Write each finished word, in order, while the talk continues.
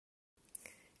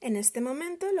En este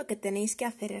momento lo que tenéis que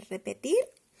hacer es repetir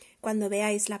cuando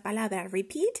veáis la palabra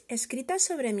repeat escrita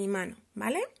sobre mi mano,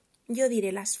 ¿vale? Yo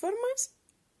diré las formas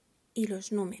y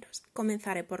los números.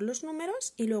 Comenzaré por los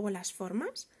números y luego las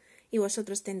formas y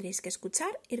vosotros tendréis que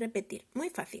escuchar y repetir. Muy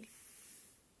fácil.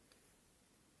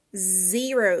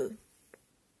 0.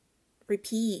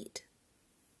 Repeat.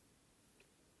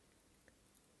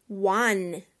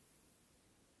 1.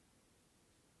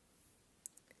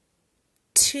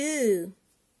 2.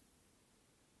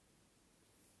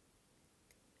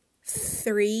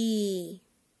 3.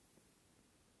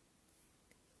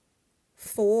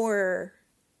 4.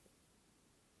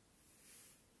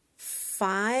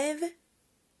 5.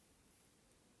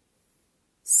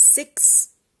 6.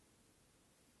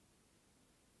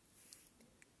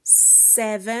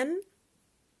 7.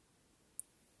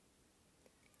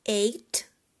 8.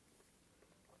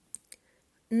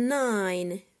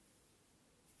 9.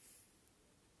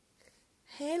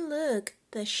 Hey, look,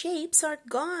 the shapes are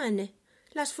gone.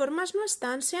 Las formas no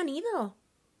están, se han ido.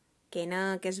 Que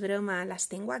no, que es broma, las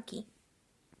tengo aquí.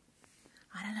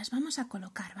 Ahora las vamos a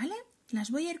colocar, ¿vale?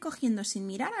 Las voy a ir cogiendo sin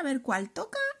mirar a ver cuál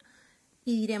toca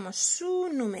y diremos su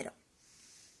número.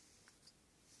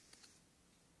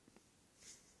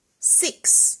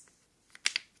 6.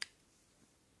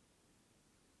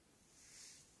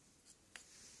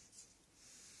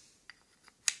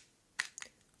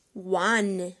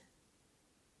 1.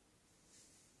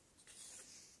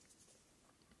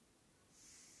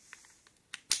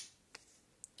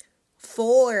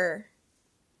 4.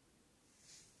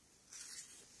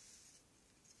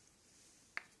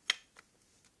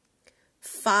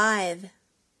 5.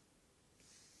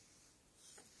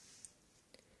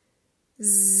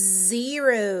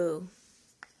 0.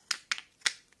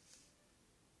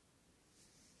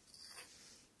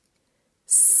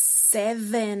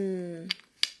 7.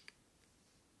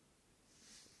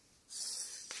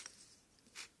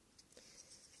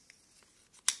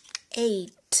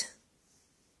 8.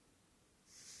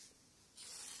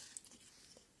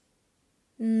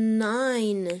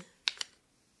 9.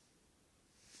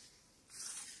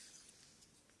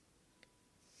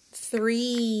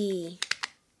 3.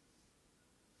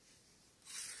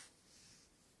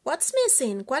 What's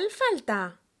missing? ¿Cuál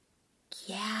falta?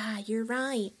 Yeah, you're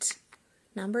right.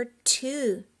 Number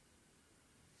 2.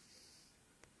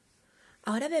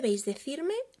 Ahora debéis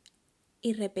decirme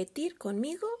y repetir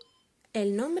conmigo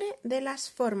el nombre de las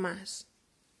formas.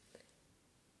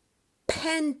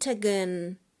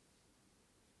 Pentagon.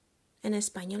 En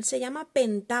español se llama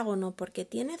pentágono porque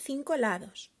tiene 5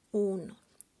 lados. 1,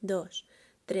 2,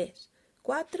 3,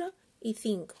 4 y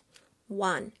 5.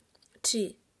 1,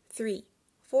 2, 3,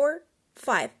 4,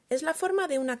 5. Es la forma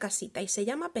de una casita y se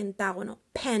llama pentágono.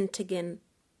 Pentagon.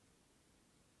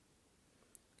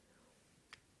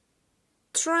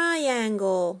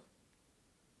 Triangle.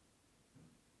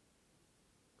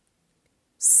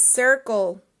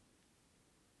 Circle.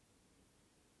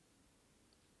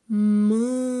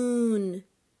 Moon.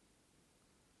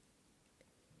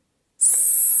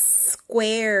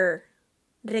 Square.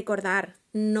 Recordar,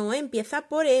 no empieza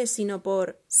por E, sino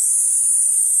por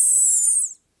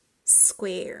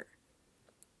square.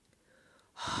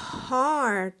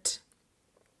 Heart.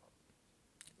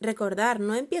 Recordar,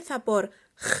 no empieza por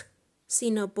J,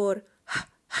 sino por H.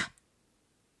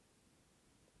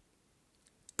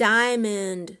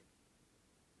 Diamond.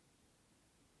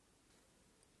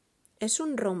 Es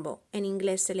un rombo. En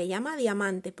inglés se le llama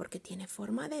diamante porque tiene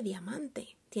forma de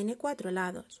diamante. Tiene 4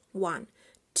 lados. 1,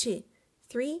 2,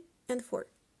 3 and 4.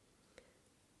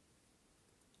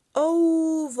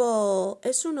 Oval.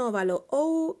 Es un óvalo.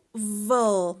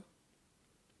 Oval.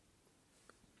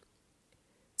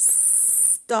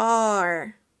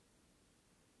 Star.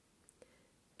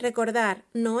 Recordar,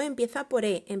 no empieza por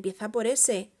E, empieza por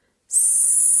S.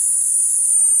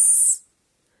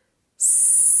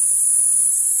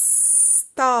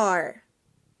 Star.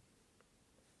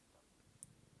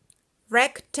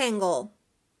 Rectangle.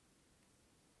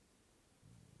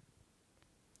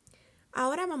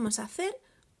 Ahora vamos a hacer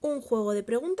un juego de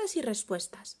preguntas y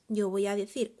respuestas. Yo voy a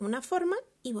decir una forma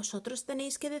y vosotros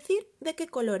tenéis que decir de qué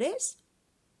color es.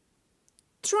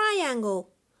 Triangle.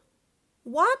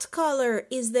 What color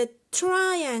is the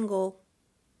triangle?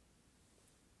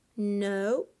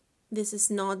 No, this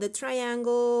is not the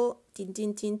triangle. Tin,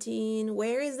 tin, tin, tin.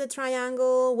 Where is the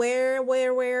triangle?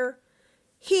 Where?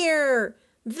 Here.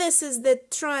 This is the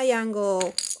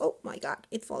triangle. Oh my God,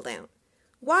 it fell down.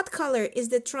 What color is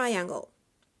the triangle?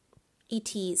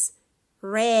 It is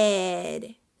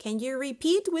red. Can you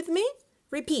repeat with me?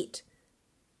 Repeat.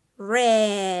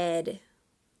 Red.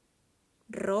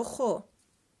 Rojo.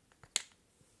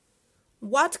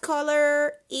 What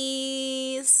color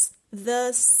is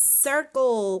the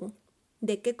circle?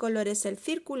 ¿De qué color es el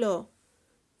círculo?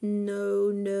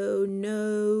 No, no,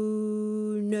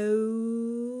 no,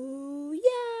 no.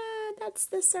 Yeah, that's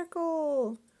the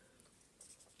circle.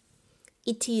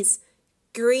 It is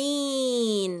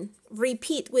green.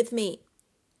 Repeat with me.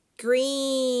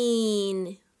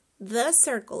 Green. The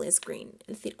circle is green.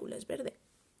 El círculo es verde.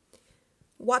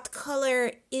 What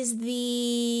color is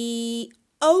the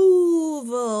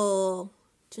oval?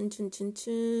 Chun, chun, chun,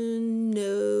 chun.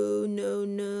 No, no,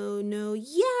 no, no.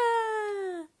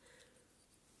 Yeah.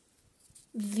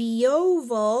 The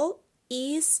oval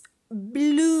is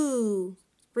blue.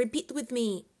 Repeat with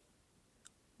me.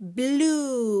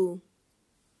 Blue.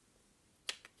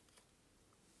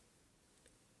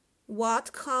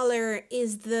 What color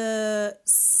is the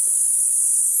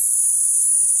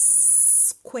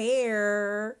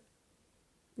square?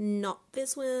 Not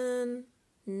this one.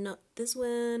 Not this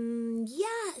one.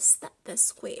 Yes, that's the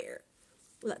square.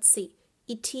 Let's see.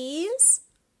 It is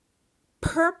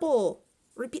purple.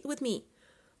 Repeat with me.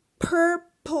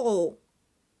 Purple.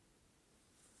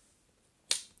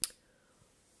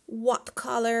 What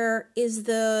color is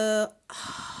the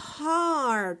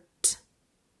heart?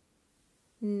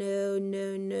 No,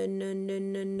 no, no, no, no,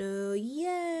 no, no.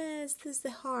 Yes, this is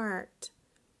the heart.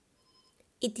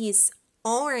 It is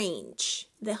orange.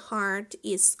 The heart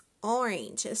is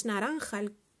orange. Es naranja el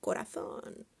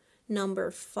corazón. Number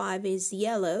 5 is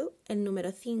yellow. El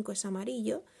número 5 es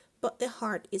amarillo. But the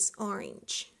heart is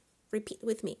orange. Repeat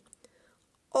with me.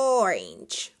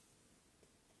 Orange.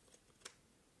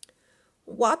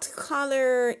 What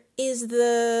color is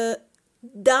the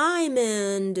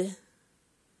diamond?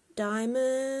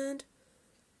 Diamond.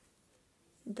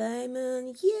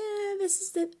 Diamond. Yeah, this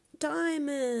is the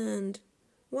diamond.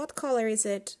 What color is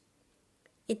it?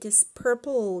 It is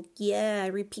purple. Yeah,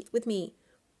 repeat with me.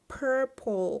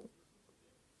 Purple.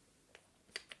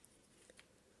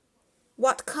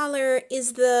 What color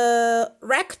is the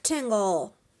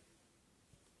rectangle?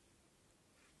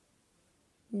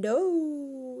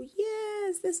 No.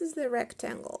 Yes, this is the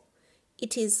rectangle.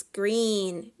 It is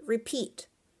green. Repeat.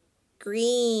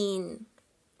 Green.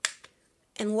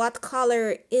 And what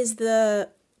color is the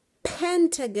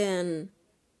pentagon?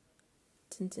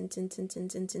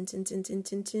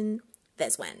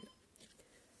 This one.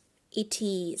 It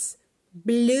is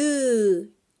blue.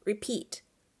 Repeat.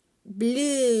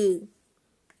 Blue.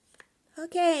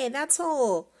 Okay, that's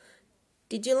all.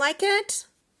 Did you like it?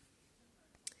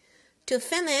 To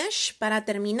finish, para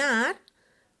terminar,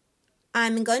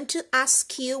 I'm going to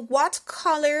ask you what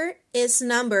color is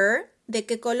number, de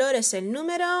qué color es el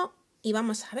número, y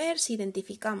vamos a ver si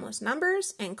identificamos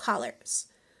numbers and colors.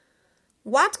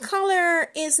 What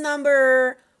color is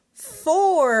number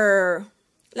 4?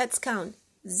 Let's count.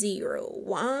 0,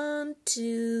 1,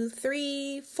 2,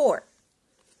 3, 4.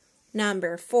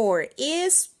 Number 4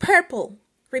 is purple.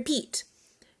 Repeat.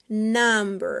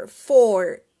 Number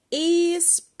 4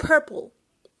 is purple.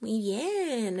 Muy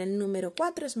bien, el número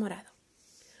 4 es morado.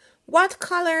 What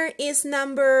color is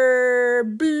number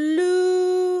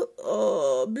blue?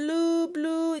 Oh, blue,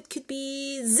 blue. It could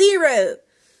be 0.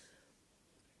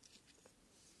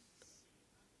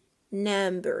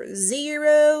 Number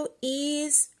 0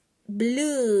 is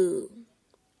blue.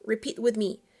 Repeat with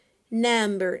me.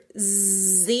 Number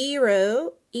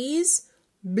 0 is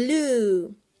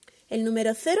blue. El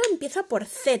número 0 empieza por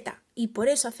Z y por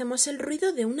eso hacemos el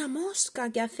ruido de una mosca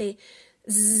que hace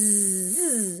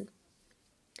zzz.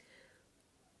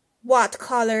 What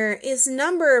color is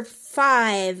number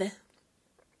 5?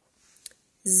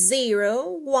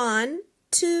 0, 1,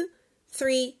 2,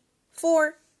 3,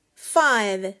 4,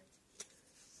 5.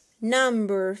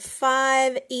 Number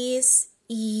 5 is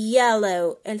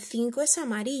yellow. El 5 es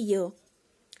amarillo.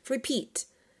 Repeat.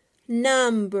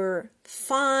 Number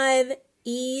 5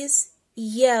 is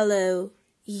yellow.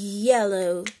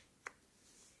 Yellow.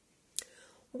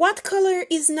 What color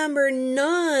is number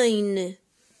 9?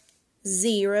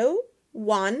 0,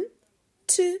 1,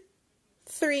 2,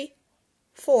 3,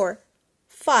 4,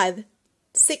 5,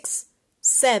 6,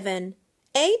 7,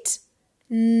 8,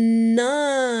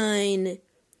 9.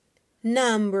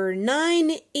 Number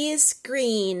 9 is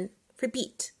green.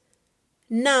 Repeat.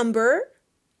 Number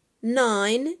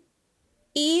 9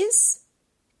 is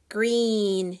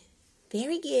green.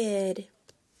 Very good.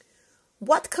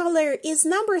 What color is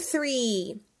number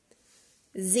 3?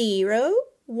 0,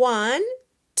 1,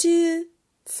 2,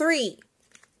 3.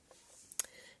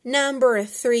 Number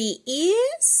 3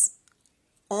 is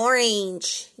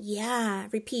orange. Yeah,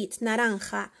 repeat.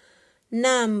 Naranja.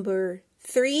 Number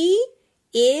 3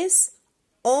 is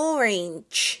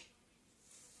orange.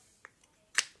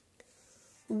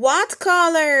 What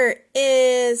color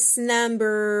is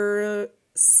number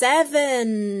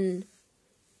 7?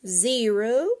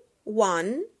 0,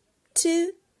 1,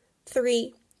 2,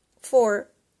 3, 4,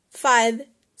 5,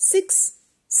 6,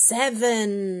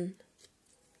 7.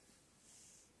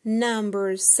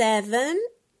 Number 7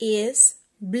 is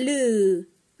blue.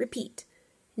 Repeat.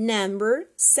 Number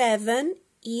 7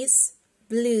 is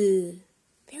blue.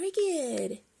 Very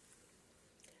good.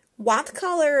 What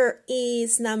color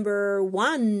is number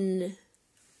 1?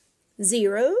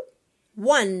 0,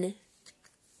 1.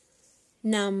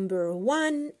 Number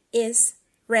 1 is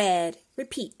red.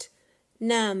 Repeat.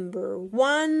 Number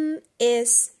 1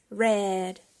 is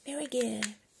red. Very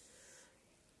good.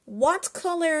 What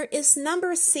color is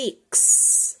number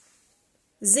 6?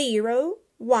 0,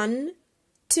 1,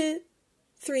 2,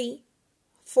 3,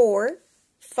 4,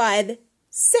 5,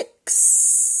 6.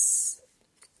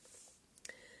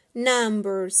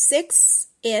 Number 6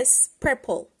 is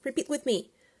purple. Repeat with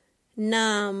me.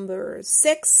 Number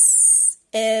 6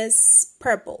 is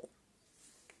purple.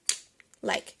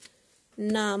 Like,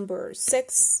 number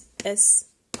 6 is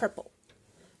purple.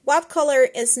 What color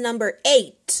is number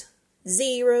 8?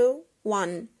 0,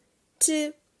 1,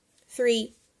 2,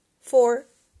 3, 4,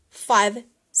 5,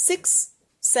 6,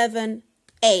 7,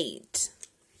 8.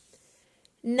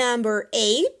 Number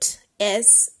 8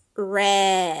 is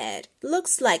red.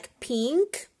 Looks like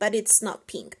pink, but it's not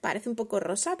pink. Parece un poco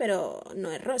rosa, pero no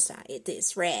es rosa. It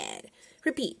is red.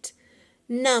 Repeat.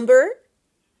 Number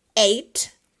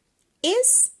 8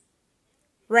 is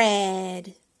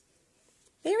red.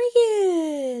 Very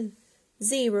good.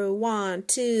 0, 1,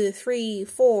 2, 3,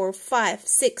 4, 5,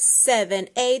 6, 7,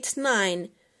 8, 9.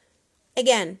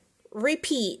 Again,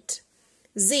 repeat.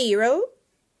 0,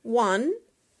 1,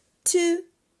 2,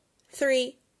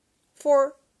 3,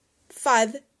 4,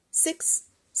 5, 6,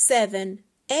 7,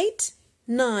 8,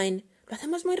 9. ¿Lo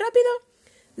hacemos muy rápido?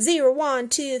 0, 1,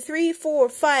 2, 3, 4,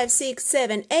 5, 6,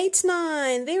 7, 8,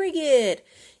 9. Very good.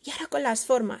 Y ahora con las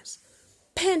formas.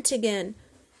 Pentagon,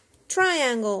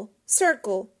 triangle,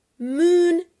 circle,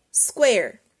 moon,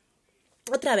 square.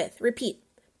 Otra vez, repeat.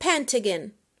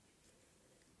 Pentagon,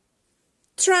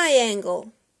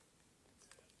 triangle,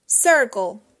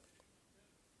 circle,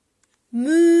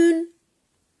 moon,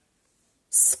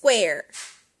 square,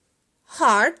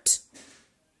 heart,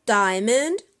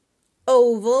 diamond,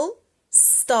 oval,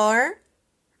 star,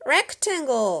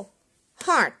 rectangle,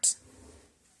 heart,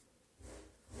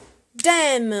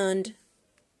 diamond,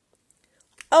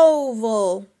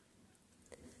 oval,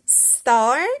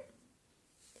 star,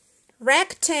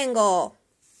 rectangle.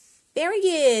 Very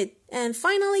good. And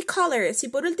finally, colors. Y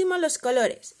por último, los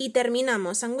colores. Y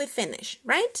terminamos, and we finish,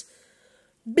 right?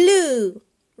 Blue,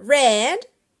 red,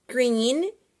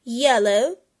 green,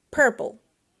 yellow, purple.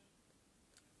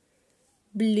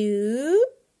 Blue,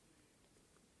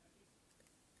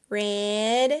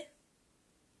 red,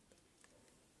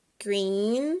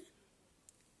 green,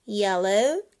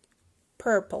 yellow,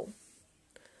 purple.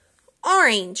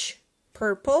 Orange,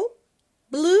 purple,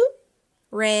 blue,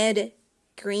 red,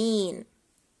 green.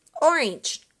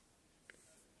 Orange,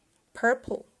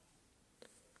 purple,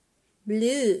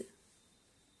 blue,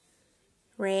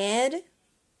 red,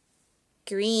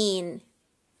 green.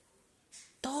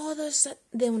 Todos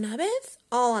de una vez,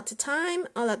 all at a time,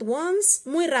 all at once,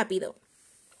 muy rápido.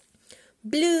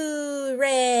 Blue,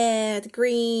 red,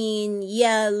 green,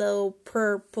 yellow,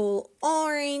 purple,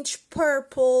 orange,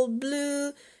 purple,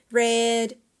 blue,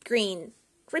 red, green.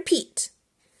 Repeat.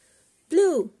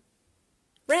 Blue,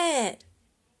 red,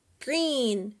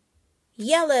 green,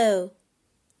 yellow,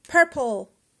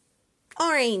 purple,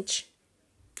 orange,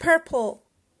 purple,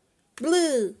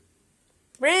 blue,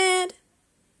 red,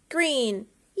 green.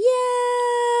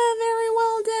 Yeah, very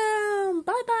well done.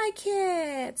 Bye-bye,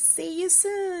 kids. See you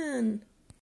soon.